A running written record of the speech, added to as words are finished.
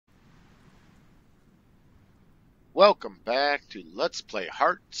Welcome back to Let's Play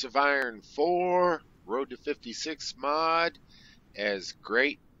Hearts of Iron 4 Road to 56 mod as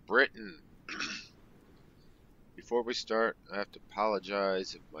Great Britain. Before we start, I have to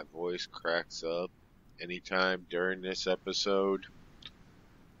apologize if my voice cracks up anytime during this episode.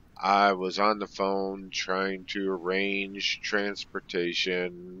 I was on the phone trying to arrange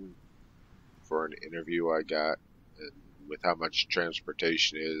transportation for an interview I got, and with how much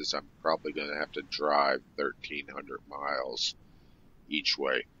transportation is, I'm probably going to have to drive 1,300 miles each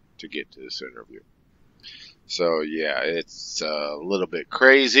way to get to this interview. So yeah, it's a little bit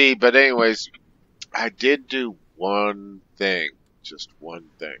crazy, but anyways, I did do one thing, just one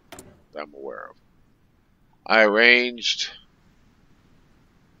thing that I'm aware of. I arranged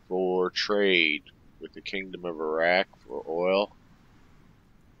for trade with the Kingdom of Iraq for oil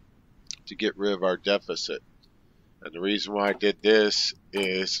to get rid of our deficit. And the reason why I did this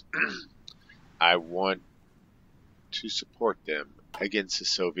is I want to support them against the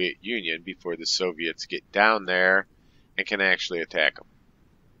Soviet Union before the Soviets get down there and can actually attack them.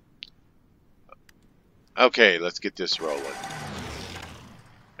 Okay, let's get this rolling.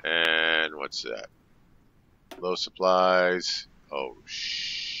 And what's that? Low supplies. Oh,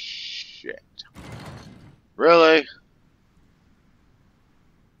 shit. Really?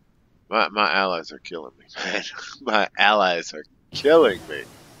 My allies are killing me, man. My allies are killing me.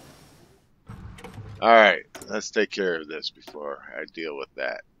 Alright, let's take care of this before I deal with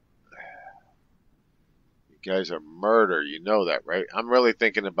that. You guys are murder, you know that, right? I'm really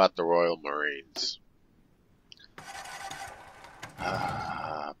thinking about the Royal Marines.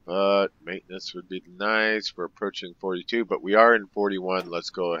 But maintenance would be nice. We're approaching 42, but we are in 41. Let's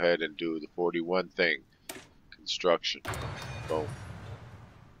go ahead and do the 41 thing. Construction. Boom.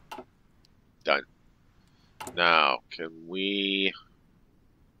 Done. Now, can we...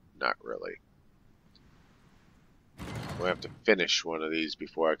 Not really. We'll have to finish one of these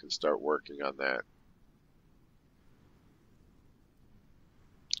before I can start working on that.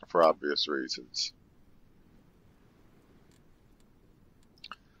 For obvious reasons.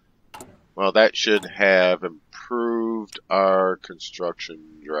 Well, that should have improved our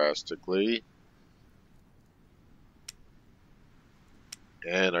construction drastically.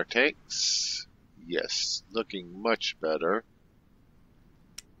 And our tanks, yes, looking much better.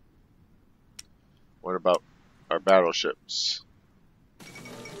 What about our battleships?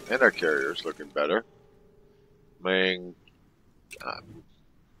 And our carriers looking better. Mengkeko.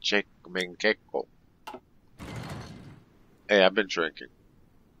 Hey, I've been drinking.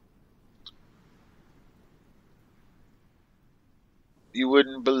 You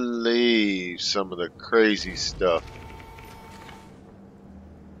wouldn't believe some of the crazy stuff.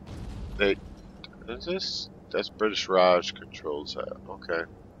 Is this? That's British Raj controls that. Okay.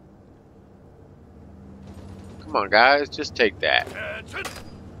 Come on, guys, just take that.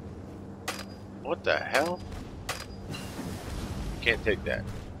 What the hell? Can't take that.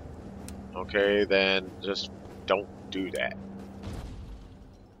 Okay, then just don't do that.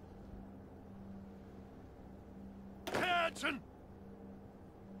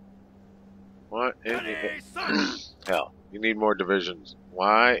 What? Hell, you need more divisions.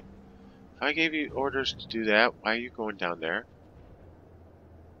 Why? If I gave you orders to do that, why are you going down there?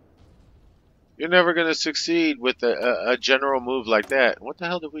 You're never going to succeed with a general move like that. What the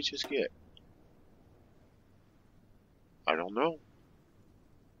hell did we just get? I don't know.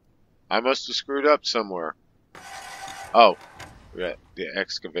 I must have screwed up somewhere. Oh, we got the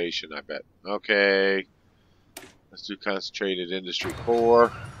excavation, I bet. Okay. Let's do concentrated industry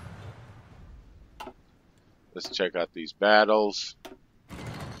 4. Let's check out these battles.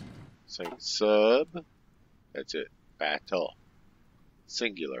 Same sub. That's it. Battle.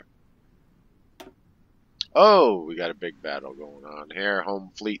 Singular. Oh, we got a big battle going on here.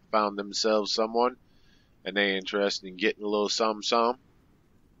 Home fleet found themselves someone. And they interested in getting a little some.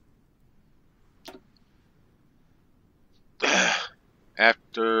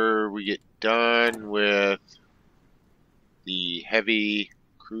 After we get done with the heavy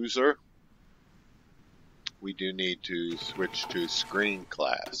cruiser, we do need to switch to screen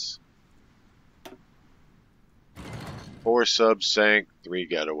class. 4 subs sank, 3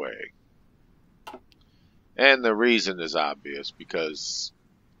 got away. And the reason is obvious, because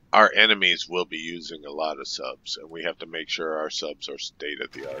our enemies will be using a lot of subs, and we have to make sure our subs are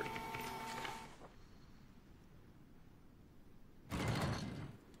state-of-the-art.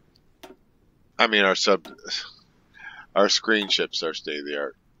 I mean, our screen ships are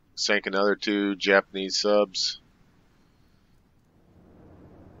state-of-the-art. Sank another 2 Japanese subs.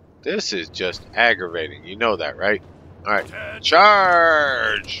 This is just aggravating. You know that, right? Alright.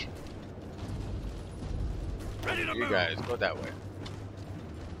 Charge! Ready to You guys, go that way.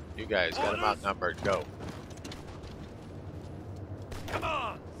 You guys got them outnumbered. Go. Come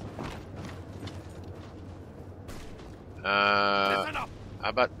on. How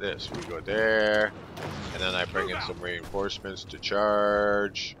about this? We go there, and then I bring in some reinforcements to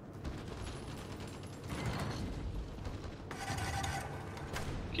charge.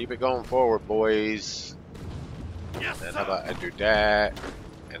 Keep it going forward, boys. Yes, Then sir. how about I do that,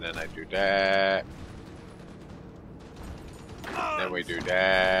 and then I do that. Then we do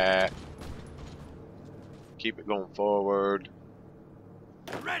that. Keep it going forward.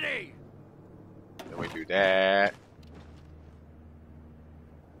 Ready. Then we do that.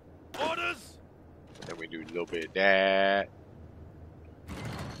 Orders. Then we do a little bit of that.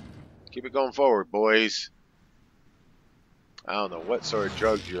 Keep it going forward, boys. I don't know what sort of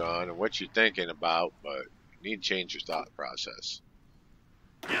drugs you're on and what you're thinking about, but you need to change your thought process.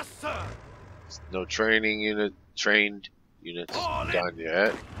 Yes, sir. No trained units done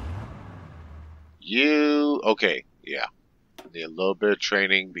yet. Okay, yeah. Need a little bit of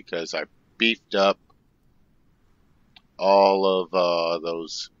training because I beefed up all of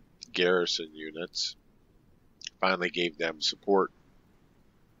those garrison units. Finally gave them support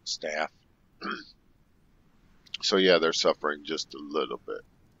staff. So yeah, they're suffering just a little bit.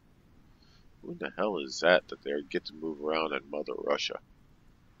 Who the hell is that they get to move around in Mother Russia?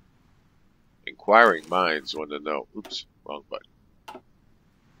 Inquiring minds want to know. Oops, wrong button.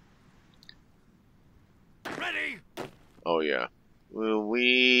 Ready. Oh yeah. Well,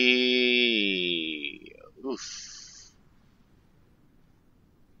 oof.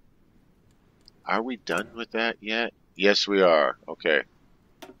 Are we done with that yet? Yes, we are. Okay.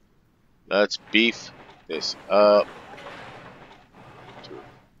 Let's beef this up to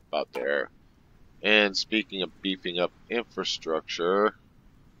about there. And speaking of beefing up infrastructure,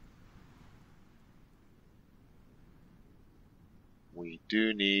 we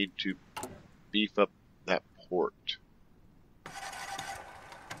do need to beef up that port.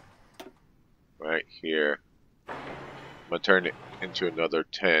 Right here. I'm going to turn it into another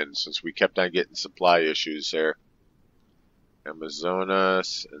 10 since we kept on getting supply issues there.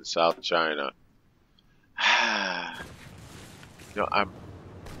 Amazonas and South China. You know, I'm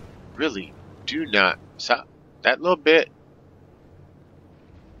really do not stop that little bit.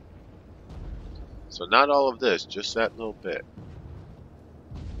 So not all of this, just that little bit.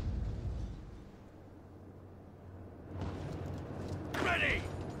 Ready.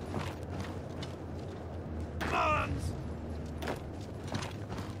 Bonds.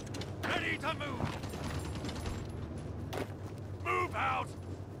 Ready to move. Move out.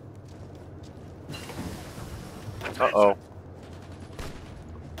 Uh-oh.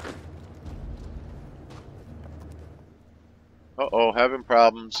 Uh-oh, having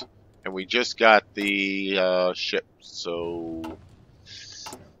problems. And we just got the ship, so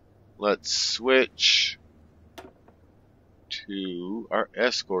let's switch to our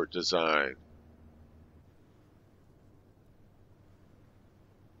escort design.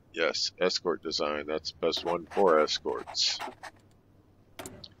 Yes, escort design. That's the best one for escorts.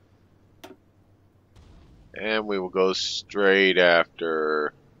 And we will go straight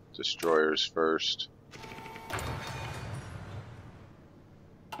after destroyers first.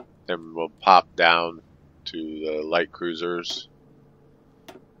 Then we'll pop down to the light cruisers.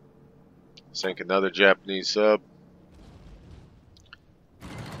 Sink another Japanese sub.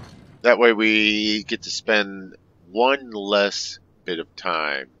 That way we get to spend one less bit of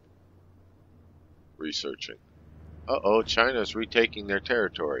time researching. Uh-oh, China's retaking their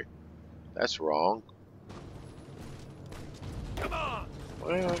territory. That's wrong. Come on.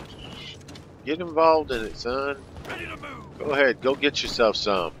 Well, get involved in it, son. Ready to move. Go ahead, go get yourself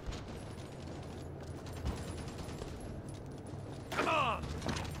some. Come on.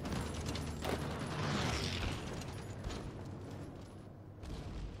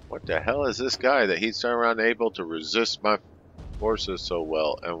 What the hell is this guy that he's turned around able to resist my forces so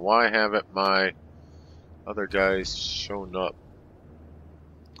well? And why haven't my other guys shown up?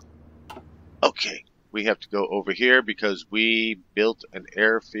 Okay, we have to go over here because we built an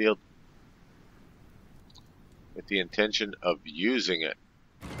airfield with the intention of using it.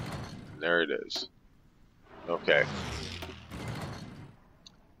 And there it is. Okay.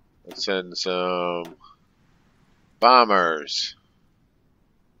 Let's send some bombers.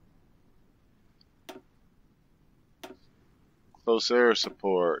 Close air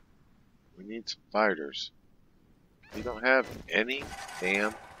support. We need some fighters. We don't have any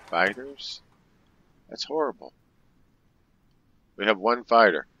damn fighters? That's horrible. We have one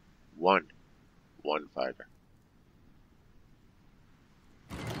fighter. One fighter.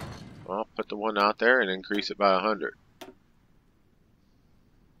 Well, put the one out there and increase it by 100.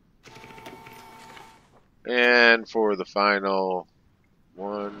 And for the final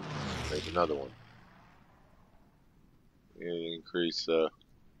one, there's another one. Increase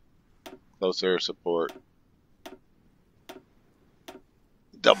close air support.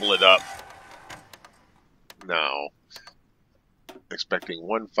 Double it up. Now, expecting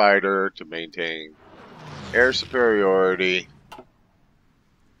one fighter to maintain air superiority.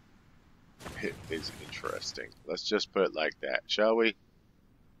 It is interesting. Let's just put it like that, shall we?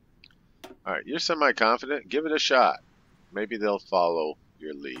 Alright, you're semi-confident. Give it a shot. Maybe they'll follow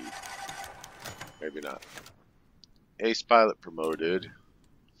your lead. Maybe not. Ace pilot promoted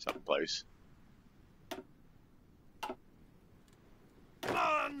someplace.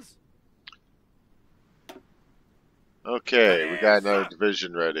 Guns! Okay, we got another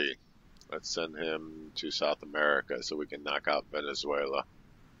division ready. Let's send him to South America so we can knock out Venezuela.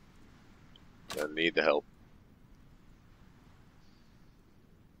 Gonna need the help.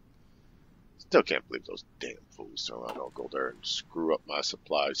 Still can't believe those damn fools don't go there and screw up my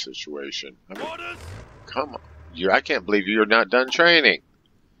supply situation. I mean, Orders! come on. I can't believe you're not done training.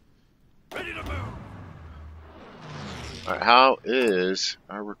 Ready to move! Alright, how is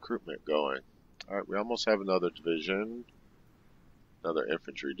our recruitment going? Alright, we almost have another division. Another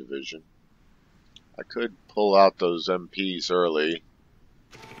infantry division. I could pull out those MPs early,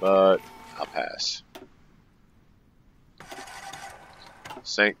 but I'll pass.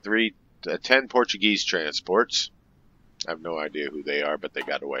 Sank 10 Portuguese transports. I have no idea who they are, but they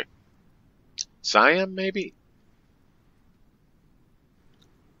got away. Siam, maybe?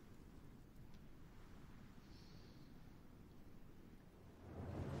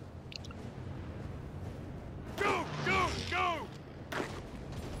 Go! Go! Go!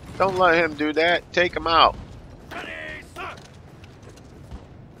 Don't let him do that. Take him out. Ready, sir!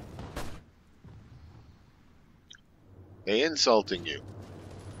 They insulting you.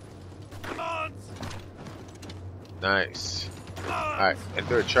 Commands! Nice. Commands! Alright,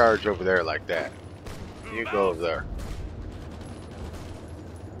 enter a charge over there like that. You go over there.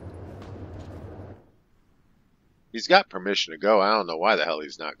 He's got permission to go. I don't know why the hell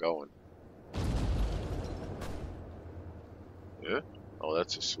he's not going. Yeah? Oh,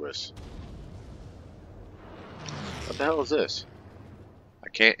 that's a Swiss. What the hell is this? I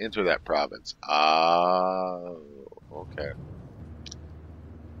can't enter that province. Ah, okay.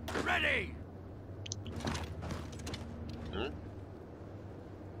 Ready!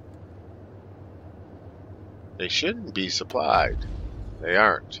 They shouldn't be supplied. They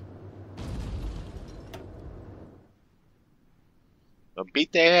aren't. Now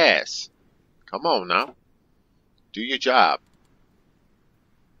beat their ass. Come on now. Do your job.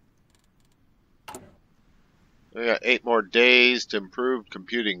 We got 8 more days to improve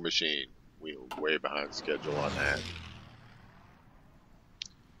computing machine. We're way behind schedule on that.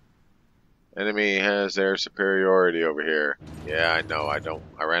 Enemy has air superiority over here. Yeah, I know.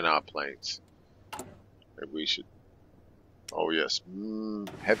 I ran out of planes. Maybe we should. Oh yes,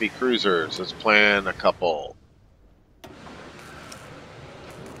 heavy cruisers. Let's plan a couple.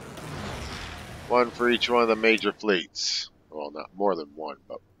 One for each one of the major fleets. Well, not more than one,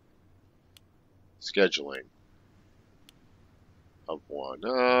 but scheduling of one.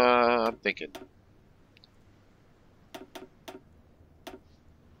 I'm thinking.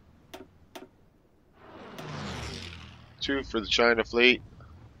 Two for the China fleet.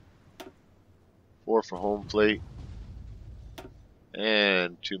 4 for home fleet.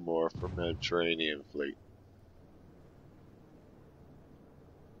 And 2 more for Mediterranean fleet.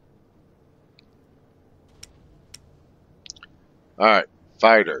 Alright,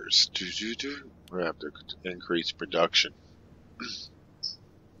 fighters. We're going to have to increase production.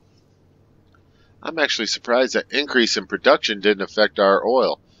 I'm actually surprised that increase in production didn't affect our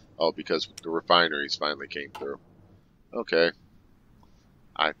oil. Oh, because the refineries finally came through. Okay.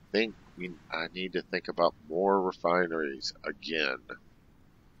 I think I need to think about more refineries again.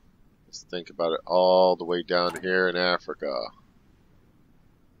 Let's think about it all the way down here in Africa.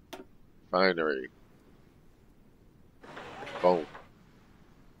 Refinery. Boom.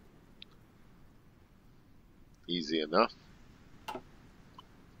 Easy enough.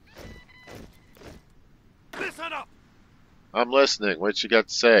 Listen up! I'm listening. What you got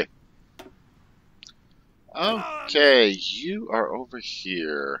to say? Okay, you are over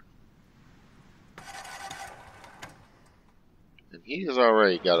here. And he has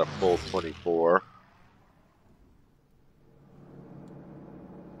already got a full 24.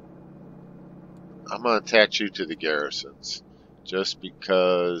 I'm going to attach you to the garrisons. Just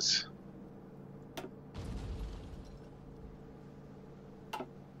because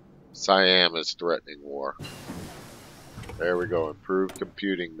Siam is threatening war. There we go. Improved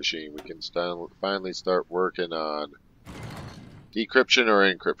computing machine. We can finally start working on decryption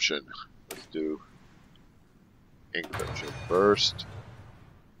or encryption. Let's do encryption first.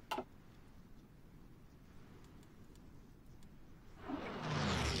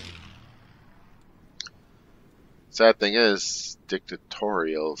 Sad thing is,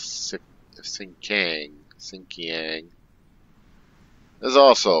 dictatorial Xinjiang is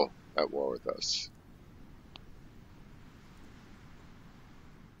also at war with us.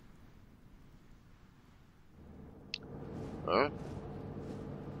 Huh?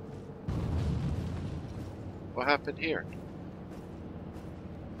 What happened here?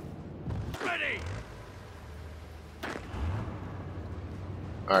 Ready!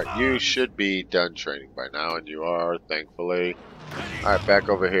 Alright, you should be done training by now, and you are, thankfully. Alright, back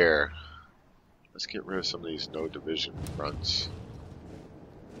over here. Let's get rid of some of these no division fronts.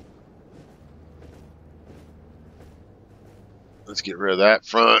 Let's get rid of that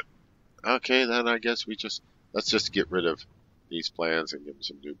front. Okay, then I guess let's just get rid of these plans and give them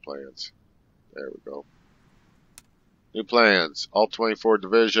some new plans. There we go. New plans. All 24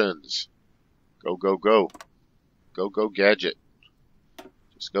 divisions. Go, go, go. Go, go, gadget.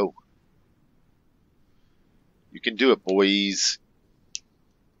 Just go. You can do it, boys.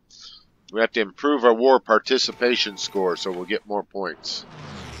 We have to improve our war participation score so we'll get more points.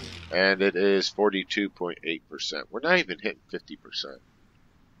 And it is 42.8%. We're not even hitting 50%.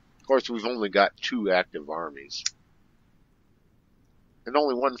 Of course, we've only got 2 active armies. And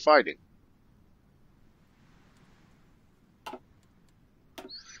only 1 fighting.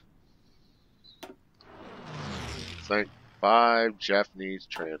 Thank 5 Japanese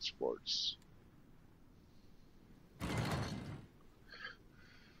transports.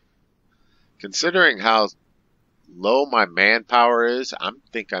 Considering how low my manpower is, I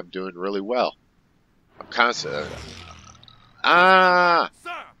think I'm doing really well. I'm constantly... Sir!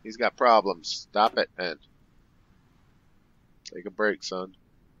 He's got problems. Stop it, man. Take a break, son.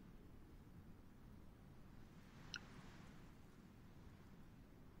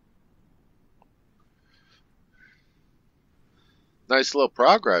 Nice little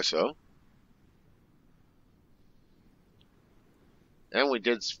progress, though. And we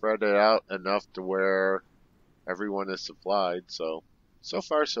did spread it out enough to where everyone is supplied, so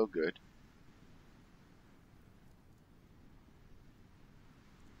far so good.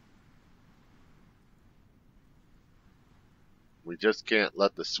 We just can't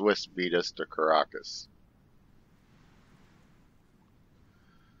let the Swiss beat us to Caracas.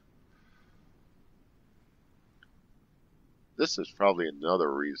 This is probably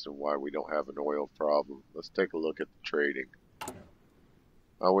another reason why we don't have an oil problem. Let's take a look at the trading.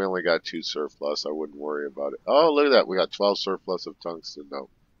 Oh, we only got 2 surplus. I wouldn't worry about it. Oh, look at that. We got 12 surplus of tungsten. No.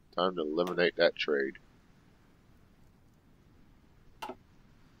 Time to eliminate that trade.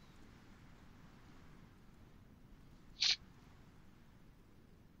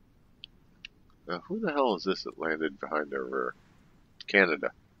 Now, who the hell is this that landed behind our rear?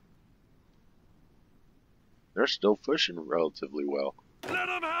 Canada. They're still pushing relatively well. Let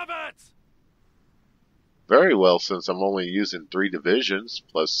them have it! Very well, since I'm only using 3 divisions,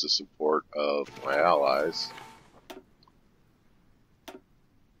 plus the support of my allies.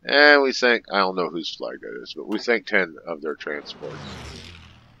 And we sank, I don't know whose flag that is, but we sank 10 of their transports.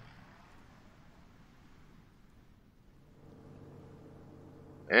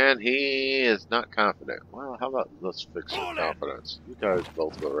 And he is not confident. Well, how about let's fix your confidence. You guys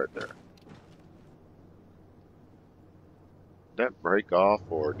both go right there. Did that break off,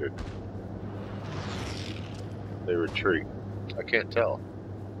 or did they retreat? I can't tell.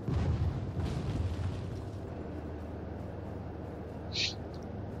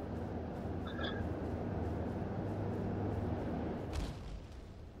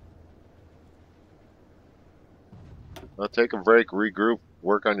 I'll take a break, regroup,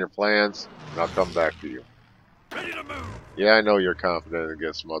 work on your plans, and I'll come back to you. Ready to move! Yeah, I know you're confident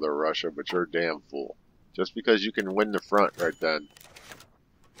against Mother Russia, but you're a damn fool. Just because you can win the front right then.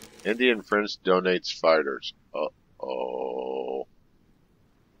 Indian Prince donates fighters. Uh-oh.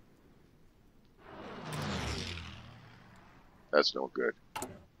 That's no good.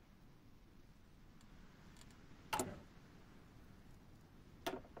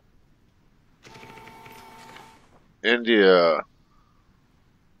 India.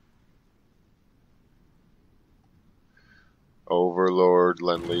 Overlord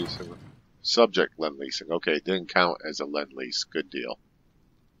Lend-Leasing. Subject Lend-Leasing. Okay, didn't count as a Lend-Lease. Good deal.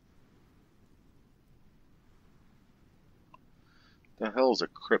 The hell's a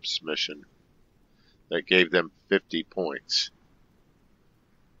Crips mission that gave them 50 points?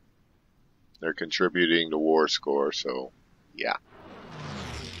 They're contributing to war score, so yeah.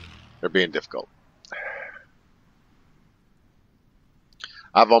 They're being difficult.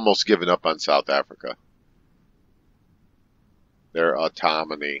 I've almost given up on South Africa. Their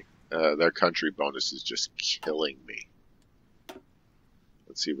autonomy, their country bonus is just killing me.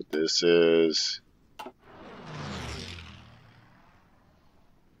 Let's see what this is.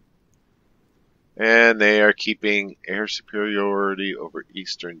 And they are keeping air superiority over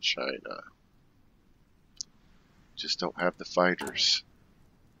eastern China. Just don't have the fighters.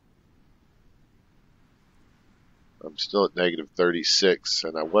 I'm still at negative 36,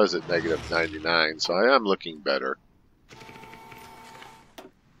 and I was at negative 99, so I am looking better.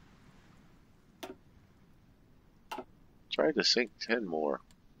 Tried to sink 10 more.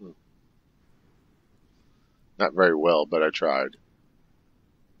 Not very well, but I tried.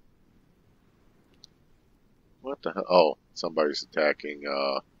 What the hell? Oh, somebody's attacking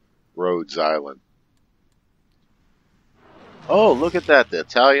Rhodes Island. Oh, look at that. The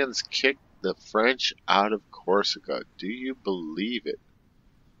Italians kicked the French out of Corsica. Do you believe it?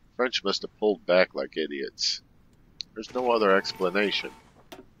 French must have pulled back like idiots. There's no other explanation.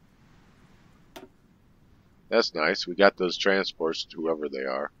 That's nice. We got those transports to whoever they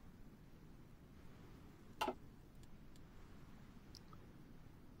are.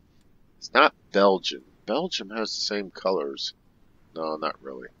 It's not Belgium. Belgium has the same colors. No, not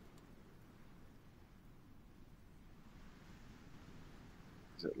really.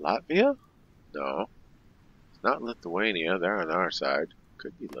 Is it Latvia? No. It's not Lithuania. They're on our side.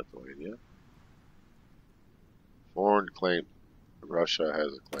 Could be Lithuania. Foreign claim. Russia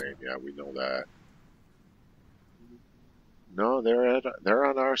has a claim. Yeah, we know that. No, they're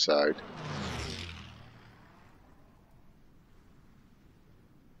on our side.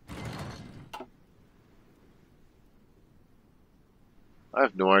 I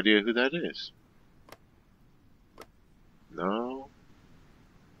have no idea who that is. No.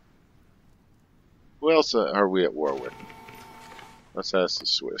 Who else are we at war with? Let's ask the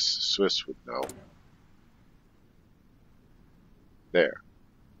Swiss. The Swiss would know. There.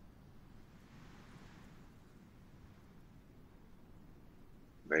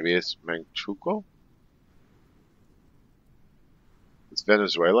 Maybe it's Manchukuo? It's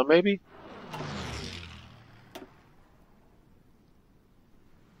Venezuela, maybe?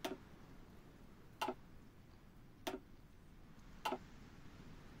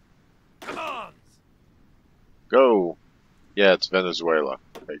 Commands! Go! Yeah, it's Venezuela.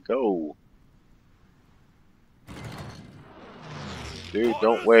 Okay, go! Dude,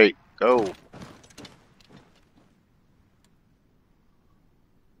 don't wait. Go!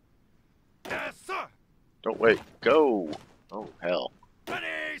 Yes, sir! Don't wait. Go! Oh, hell. Ready,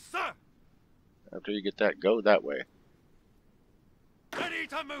 sir! After you get that, go that way. Ready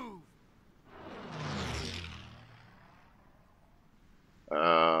to move!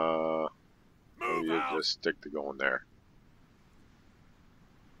 Maybe Move you out! just stick to going there.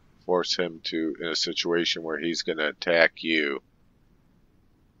 Force him to, in a situation where he's going to attack you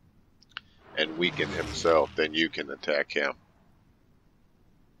and weaken himself, then you can attack him.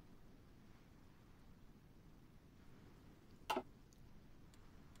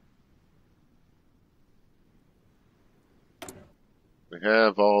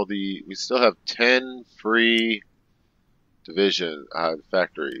 We still have 10 free division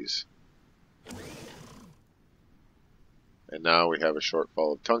factories. And now we have a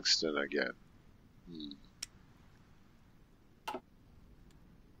shortfall of tungsten again.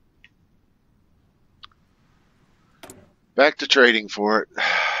 Back to trading for it.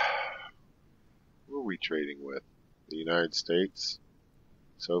 Who are we trading with? The United States?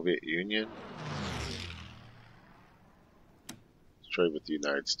 Soviet Union? Let's trade with the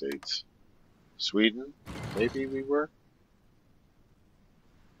United States. Sweden? Maybe we were?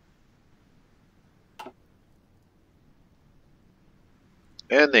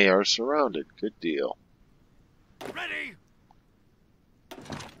 And they are surrounded. Good deal. Ready!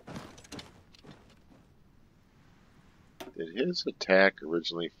 Did his attack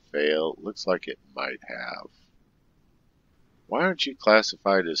originally fail? Looks like it might have. Why aren't you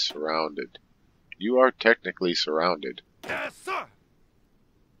classified as surrounded? You are technically surrounded. Yes, sir!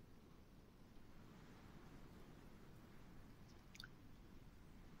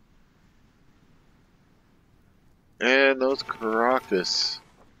 And those Caracas,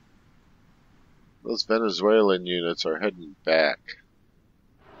 those Venezuelan units are heading back.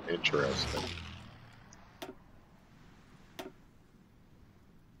 Interesting.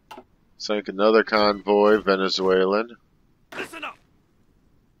 Sank another convoy, Venezuelan. Listen up!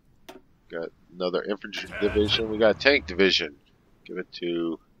 Got another infantry division. We got a tank division. Give it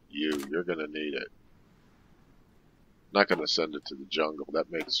to You're gonna need it. Not gonna send it to the jungle.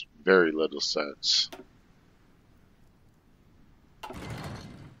 That makes very little sense. Of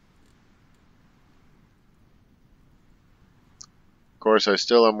course, I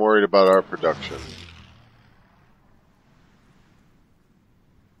still am worried about our production.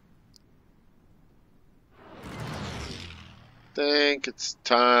 Think it's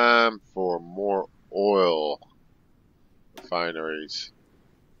time for more oil refineries.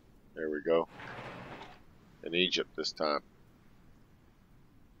 There we go. In Egypt this time.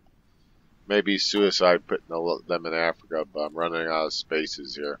 Maybe suicide putting them in Africa, but I'm running out of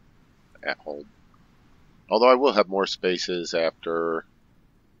spaces here at home. Although I will have more spaces after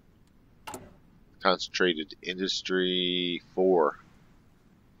Concentrated Industry 4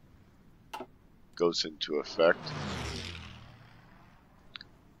 goes into effect.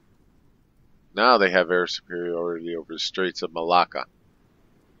 Now they have air superiority over the Straits of Malacca.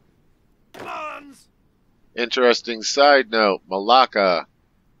 Commands! Interesting side note, Malacca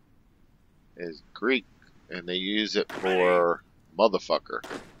is Greek and they use it for motherfucker.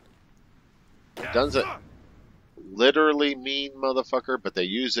 It doesn't literally mean motherfucker, but they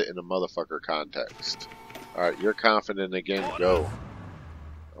use it in a motherfucker context. Alright, you're confident again, go.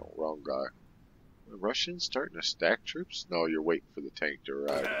 Oh, wrong guy. The Russians starting to stack troops? No, you're waiting for the tank to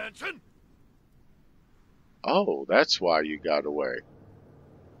arrive. Attention! Oh, that's why you got away.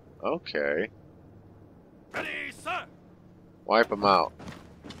 Okay. Ready, sir! Wipe him out.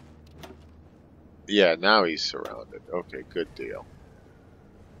 Yeah, now he's surrounded. Okay, good deal.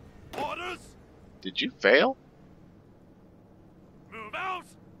 Orders! Did you fail? Move out!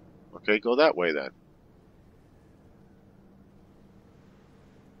 Okay, go that way then.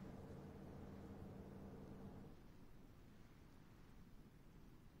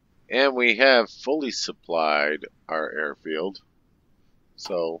 And we have fully supplied our airfield.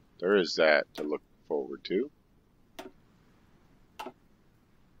 So there is that to look forward to.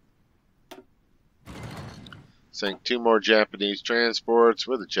 Sank 2 more Japanese transports.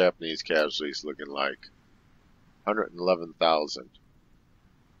 What are the Japanese casualties looking like? 111,000.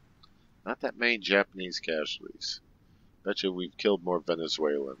 Not that many Japanese casualties. Bet you we've killed more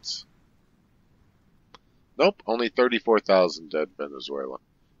Venezuelans. Nope, only 34,000 dead Venezuelan.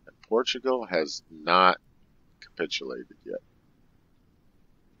 And Portugal has not capitulated yet.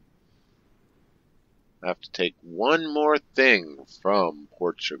 I have to take one more thing from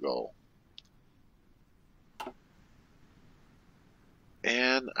Portugal.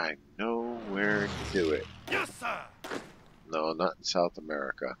 And I know where to do it. Yes, sir! No, not in South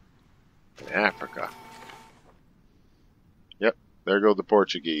America. In Africa. Yep, there go the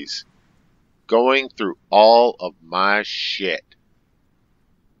Portuguese. Going through all of my shit.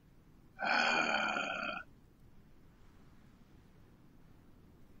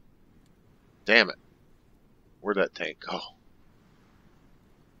 Damn it. Where'd that tank go?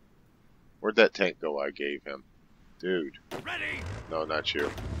 Where'd that tank go I gave him? Dude. Ready! No, not you.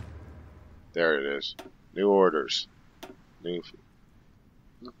 There it is. New orders. New.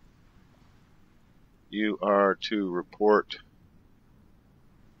 You are to report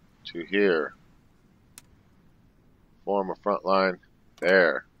to here. Form a front line.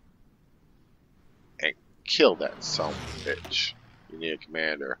 There. And kill that son of a bitch. You need a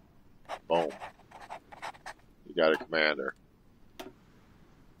commander. Boom. You got a commander.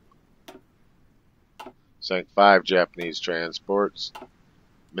 Sank 5 Japanese transports.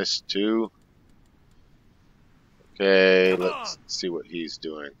 Missed 2. Okay, let's see what he's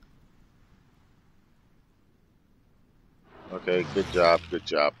doing. Okay, good job, good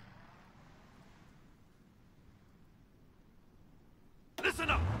job. Listen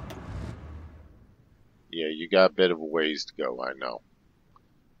up! Yeah, you got a bit of a ways to go, I know.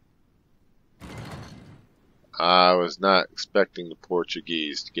 I was not expecting the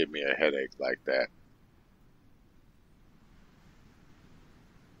Portuguese to give me a headache like that.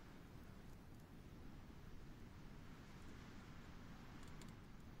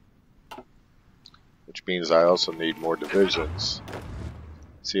 Which means I also need more divisions.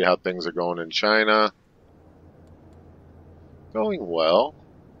 See how things are going in China. Going well.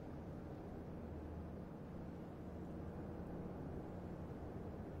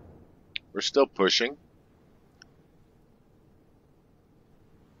 We're still pushing.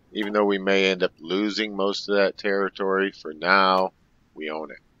 Even though we may end up losing most of that territory, for now, we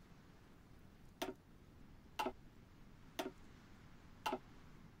own it.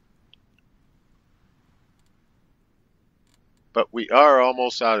 But we are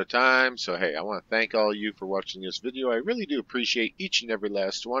almost out of time, so hey, I want to thank all of you for watching this video. I really do appreciate each and every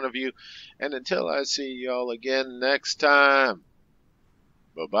last one of you. And until I see y'all again next time,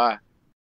 Bye-bye.